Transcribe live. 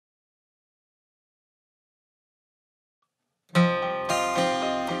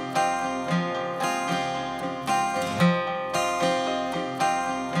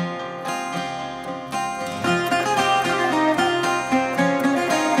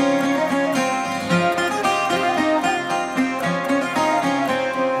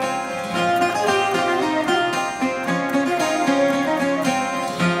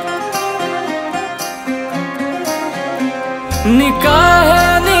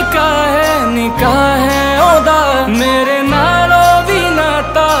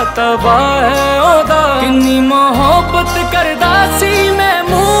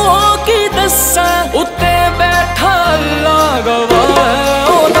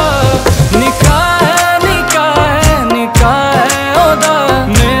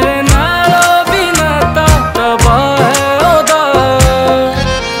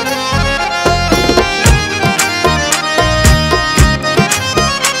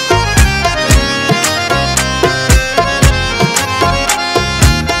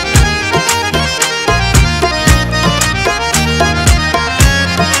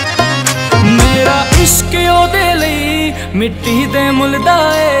मिट्टी दे मुलदा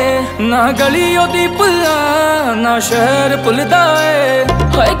ए ना गली ओदी पुल्ला ना शहर भुलदा ए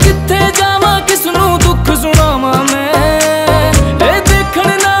हाय किथे जावां किसनू दुख सुनावां मैं ए देखण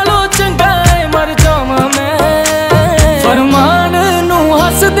नालों चंगा ए मर जावां मैं फरमान नू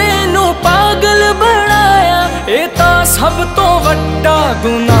हसदे नू पागल बनाया ए तां सब तो वड्डा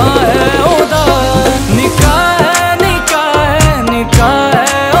गुनाह है ओदा निकाह है निकाह है निकाह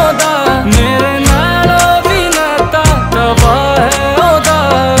है ओदा मेरे नालों भी नाता तबाह है ओदा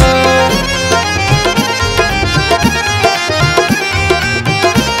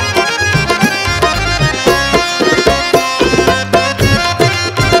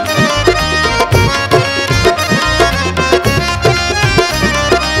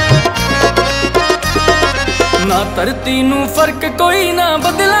ना धरती नू फर्क कोई ना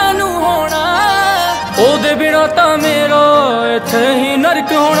बदला नू होना ओदे बिना तां मेरा इत्थे ही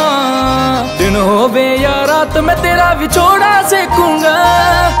नरक होना दिन होवे या रात मैं तेरा विछोड़ा सेकूंगा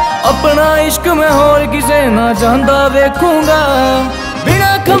अपना इश्क मैं होर किसे ना जानदा वेखूंगा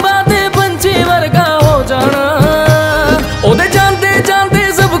बिना खंभा दे पंछी वर्गा हो जाना ओदे जानते जानते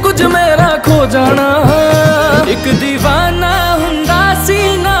सब कुछ मेरा खो जाना एक दीवाना हुंदा सी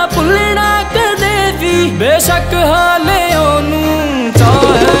ना भुलना कदे भी बेशक हाले ओनू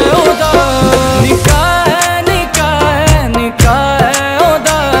चाहे ओदा निकाह है निकाह है निकाह है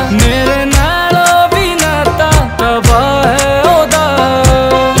ओदा मेरे नालों भी नाता तबाह है ओदा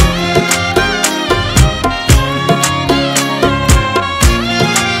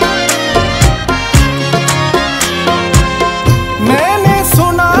मैंने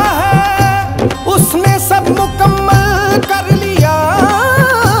सुना है उसने सब मुकम्मल कर लिया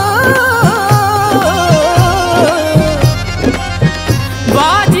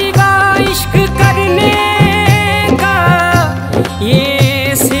बाजीगा इश्क करने का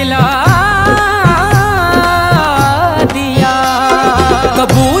ये सिला दिया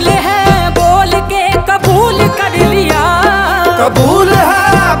कबूल है बोल के कबूल कर लिया कबूल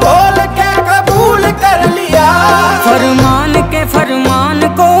है बोल के कबूल कर लिया फरमान के फरमान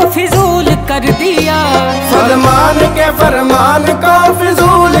को फिजूल कर दिया फरमान के फरमान को